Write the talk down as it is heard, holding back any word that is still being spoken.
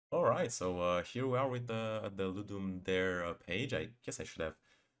Alright, so here we are with the Ludum Dare page. I guess I should have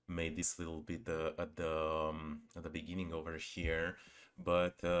made this little bit at the beginning over here.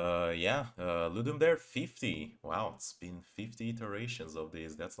 But yeah, Ludum Dare 50. Wow, it's been 50 iterations of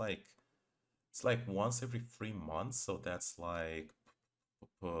this. That's like it's like once every 3 months, so that's like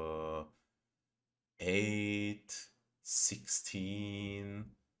uh 8, 16.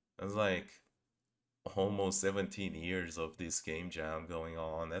 That's like almost 17 years of this game jam going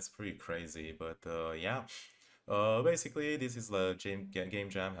on. That's pretty crazy, but yeah. Basically, this is a game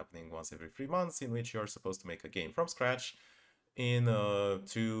jam happening once every 3 months in which you're supposed to make a game from scratch in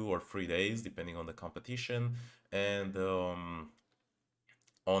 2 or 3 days, depending on the competition, and on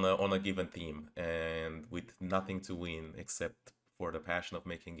a given theme, and with nothing to win except for the passion of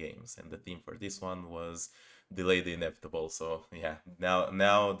making games. And the theme for this one was delay the inevitable. So yeah,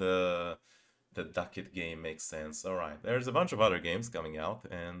 now the Ducket game makes sense. All right, there's a bunch of other games coming out,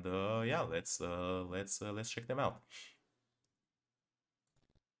 and yeah, let's check them out.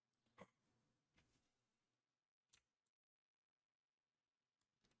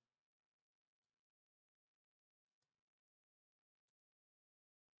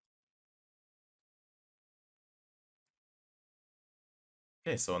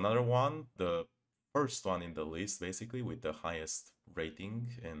 Okay, so another one, the first one in the list, basically with the highest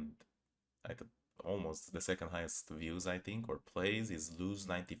rating and I could almost the second highest views, I think, or plays is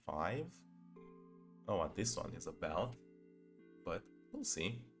lose95. Oh, what this one is about, but we'll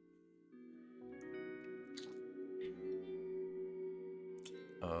see.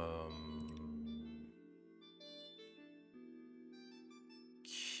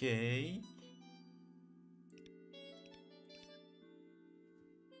 Okay.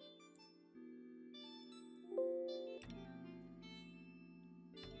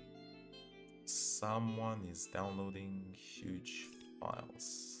 Someone is downloading huge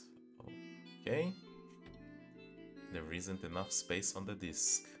files. Okay. There isn't enough space on the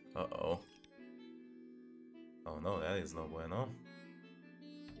disk. Uh-oh. Oh no, that is no bueno.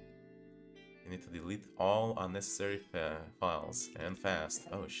 You need to delete all unnecessary files and fast.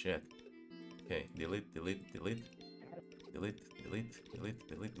 Oh shit. Okay, delete, delete, delete, delete, delete, delete,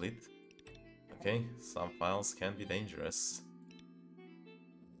 delete, delete. Okay, some files can be dangerous.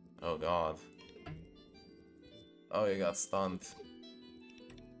 Oh god. Oh, you got stunned.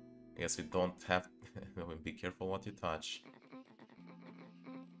 I guess we don't have... Be careful what you touch.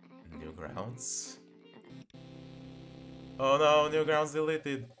 Newgrounds? Oh no, Newgrounds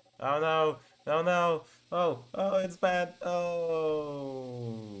deleted! Oh no! Oh no! Oh, it's bad!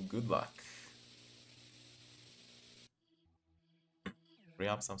 Oh, good luck. Free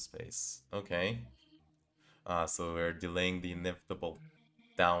up some space. Okay. So we're delaying the inevitable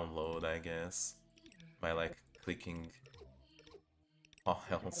download, I guess. By like clicking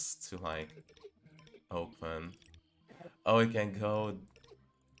files to like open. Oh, we can go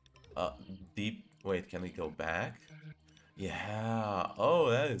deep. Wait, can we go back? Yeah.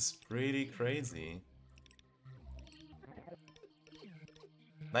 Oh, that is pretty crazy.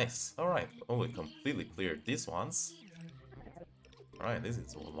 Nice. Alright. Oh, we completely cleared these ones. Alright, this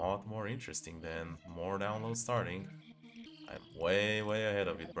is a lot more interesting than more downloads starting. I'm way, way ahead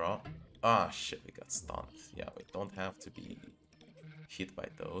of it, bro. Ah, shit, we got stunned. Yeah, we don't have to be hit by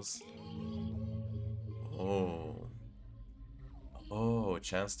those. Oh. Oh,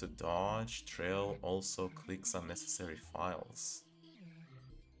 chance to dodge. Trail also clicks unnecessary files.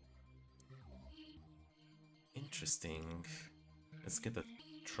 Interesting. Let's get the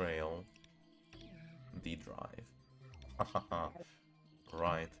trail. D drive.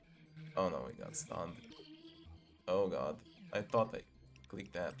 Right. Oh no, we got stunned. Oh god. I thought I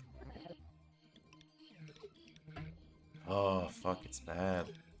clicked that. Oh, fuck, it's bad.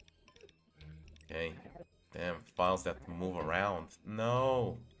 Okay. Damn, files that move around.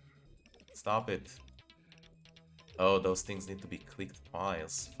 No! Stop it. Oh, those things need to be clicked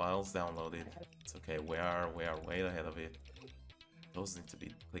twice. Files downloaded. It's okay, we are way ahead of it. Those need to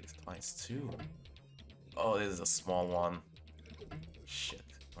be clicked twice too. Oh, this is a small one. Shit,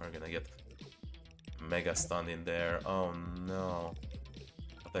 we're gonna get mega stunned in there. Oh no.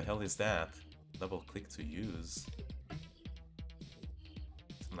 What the hell is that? Double click to use.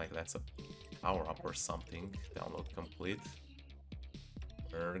 Seems like that's a power up or something. Download complete.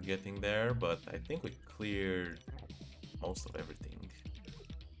 We're getting there, but I think we cleared most of everything.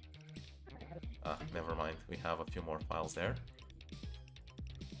 Ah, never mind. We have a few more files there.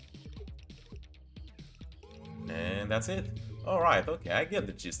 And that's it. Alright, okay, I get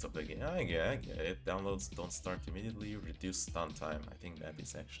the gist of the game. I get it. Downloads don't start immediately, reduce stun time. I think that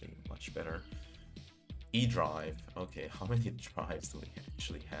is actually much better. E-drive. Okay, how many drives do we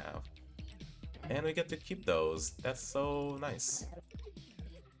actually have? And we get to keep those. That's so nice.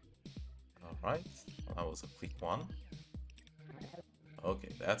 Alright, that was a quick one. Okay,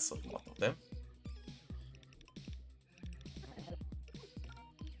 that's a lot of them.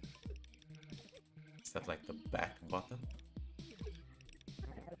 Is that like the back button?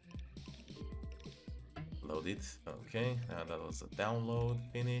 Load it. Okay, now that was a download.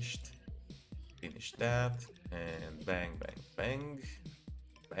 Finished. Finish that. And bang, bang, bang.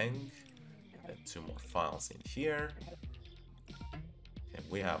 Bang. And then 2 more files in here. And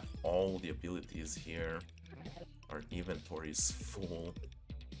we have all the abilities here. Our inventory is full.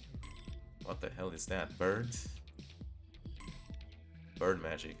 What the hell is that? Bird? Bird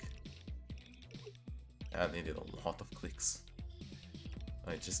magic. I needed a lot of clicks.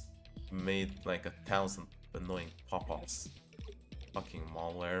 I just made like 1,000 annoying pop-ups. Fucking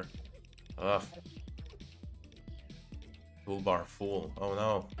malware. Ugh. Toolbar full. Oh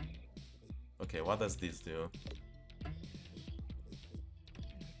no. Okay, what does this do?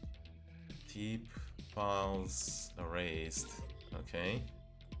 Keep files erased. Okay.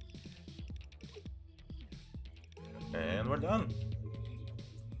 And we're done.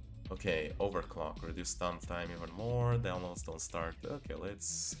 Okay, overclock, reduce downtime even more, downloads don't start. Okay,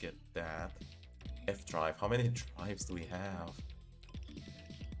 let's get that. F drive, how many drives do we have?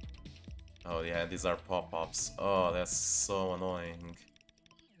 Oh yeah, these are pop-ups. Oh, that's so annoying.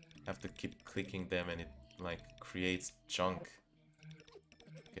 Have to keep clicking them and it like creates junk.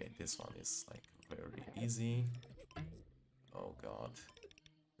 Okay, this one is like very easy. Oh god.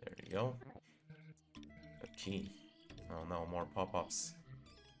 There you go. A key. Oh no, more pop-ups.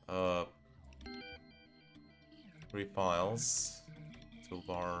 3 files.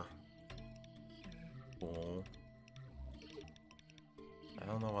 Toolbar. Cool. I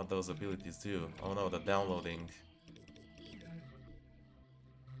don't know what those abilities do. Oh no, the downloading.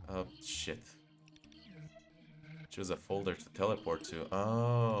 Shit. Choose a folder to teleport to.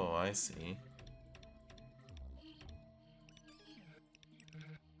 Oh, I see.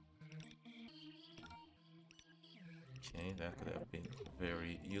 Okay, that could have been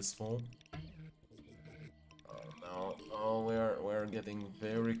very useful. Oh no, oh we're getting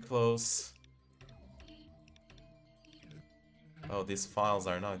very close. Oh, these files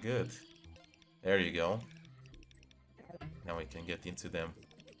are not good. There you go. Now we can get into them.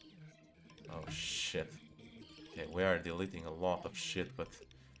 Oh shit. Okay, we are deleting a lot of shit, but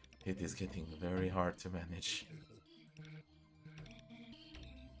it is getting very hard to manage.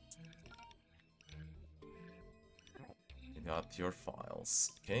 You got your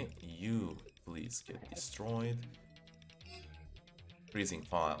files. Okay, you please get destroyed. Freezing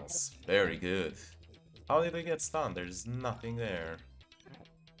files. Very good. How did we get stunned? There's nothing there.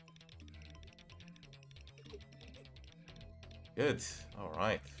 Good.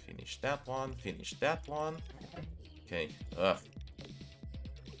 Alright. Finish that one. Finish that one. Okay. Ugh.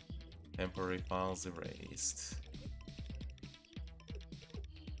 Temporary files erased.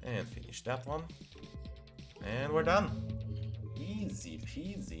 And finish that one. And we're done. Easy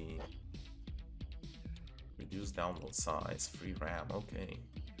peasy. Reduce download size. Free RAM. Okay.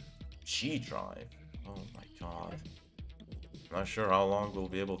 G drive. Oh my god. Not sure how long we'll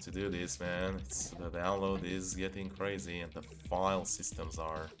be able to do this, man. The download is getting crazy and the file systems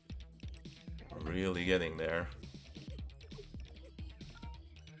are really getting there.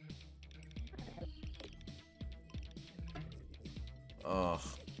 Ugh,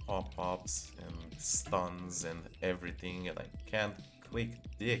 pop-ups and stuns and everything, and I can't click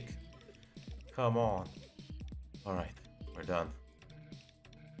dick. Come on. Alright, we're done.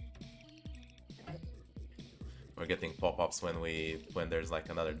 We're getting pop-ups when there's like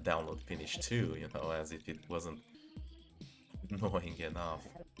another download finish too, you know, as if it wasn't annoying enough.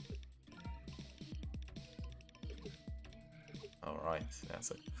 Alright, that's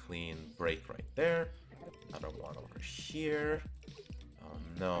a clean break right there. Another one over here. Oh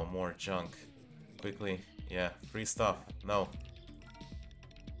no, more junk. Quickly, yeah, free stuff. No.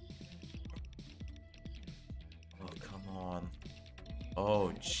 Oh, come on.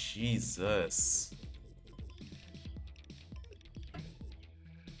 Oh, Jesus.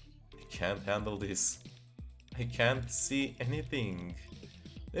 I can't handle this. I can't see anything.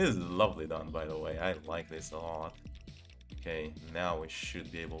 This is lovely done, by the way. I like this a lot. Okay, now we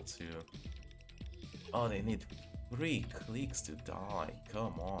should be able to... Oh, they need 3 clicks to die.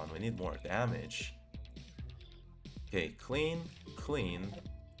 Come on, we need more damage. Okay, clean, clean.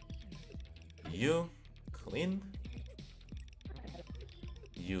 You, clean.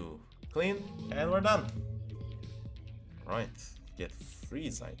 You, clean, and we're done. Right, get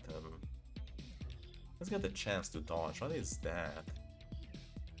freeze item. Let's get the chance to dodge. What is that?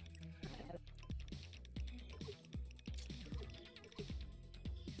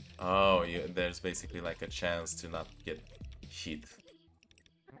 Oh, there's basically like a chance to not get hit.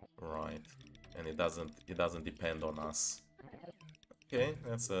 Right. And it doesn't depend on us. Okay,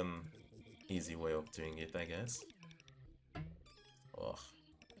 that's an easy way of doing it, I guess. Ugh.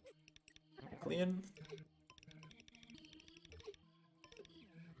 Clean.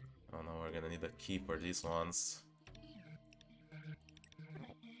 Oh no, we're gonna need a key for these ones.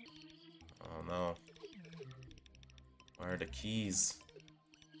 Oh no. Where are the keys?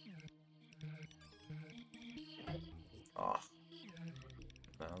 Ah.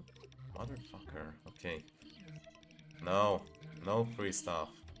 No. Motherfucker. Okay. No. No free stuff.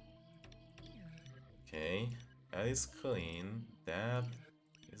 Okay. That is clean. That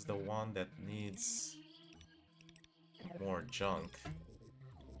is the one that needs more junk.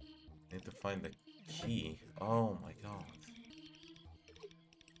 Need to find the key. Oh my god.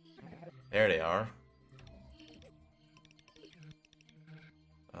 There they are.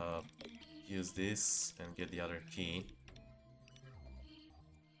 Use this and get the other key.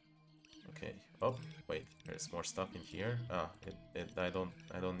 Okay. Oh, wait. There's more stuff in here. Ah, I don't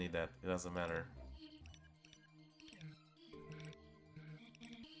need that. It doesn't matter.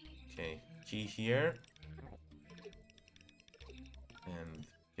 Okay. Key here. And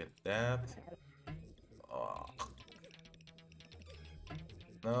get that. Oh.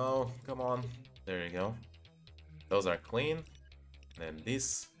 No, come on. There you go. Those are clean. Then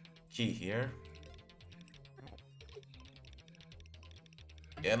this key here.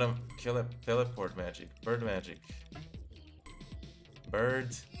 Get him. Kill him. Teleport magic. Bird magic.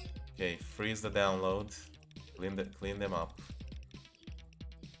 Bird. Okay, freeze the download. Clean them up.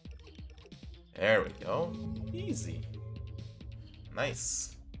 There we go. Easy.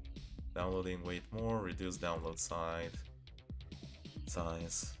 Nice. Downloading, wait more, reduce download size.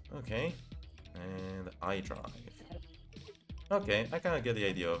 Okay. And iDrive. Okay, I kinda get the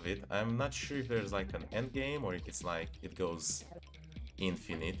idea of it. I'm not sure if there's like an end game or if it's like it goes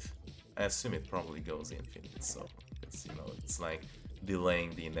infinite. I assume it probably goes infinite, so it's, you know, it's like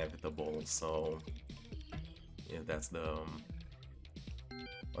delaying the inevitable, so yeah, that's the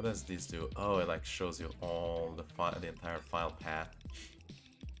what does this do? Oh, it like shows you all the entire file path,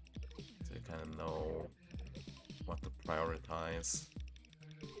 so you kind of know what to prioritize.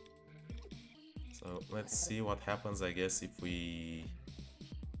 So let's see what happens, I guess, if we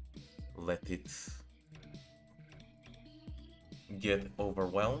let it get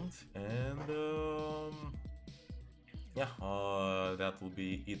overwhelmed. And yeah, that will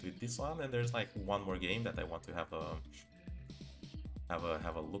be it with this one. And there's like one more game that I want to have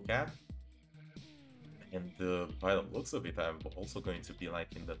a look at. And by the looks of it, I'm also going to be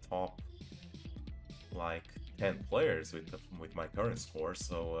like in the top like 10 players with my current score.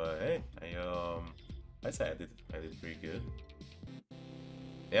 So hey, I'd say I did pretty good.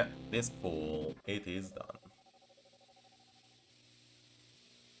 Yeah, this pool, it is done.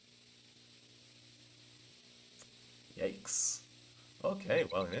 Yikes. Okay,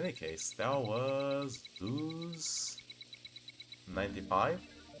 well, in any case, that was lose95.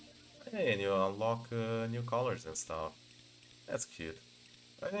 Hey, and you unlock new colors and stuff. That's cute.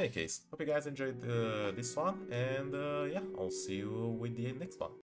 But in any case, hope you guys enjoyed this one, and yeah, I'll see you with the next one.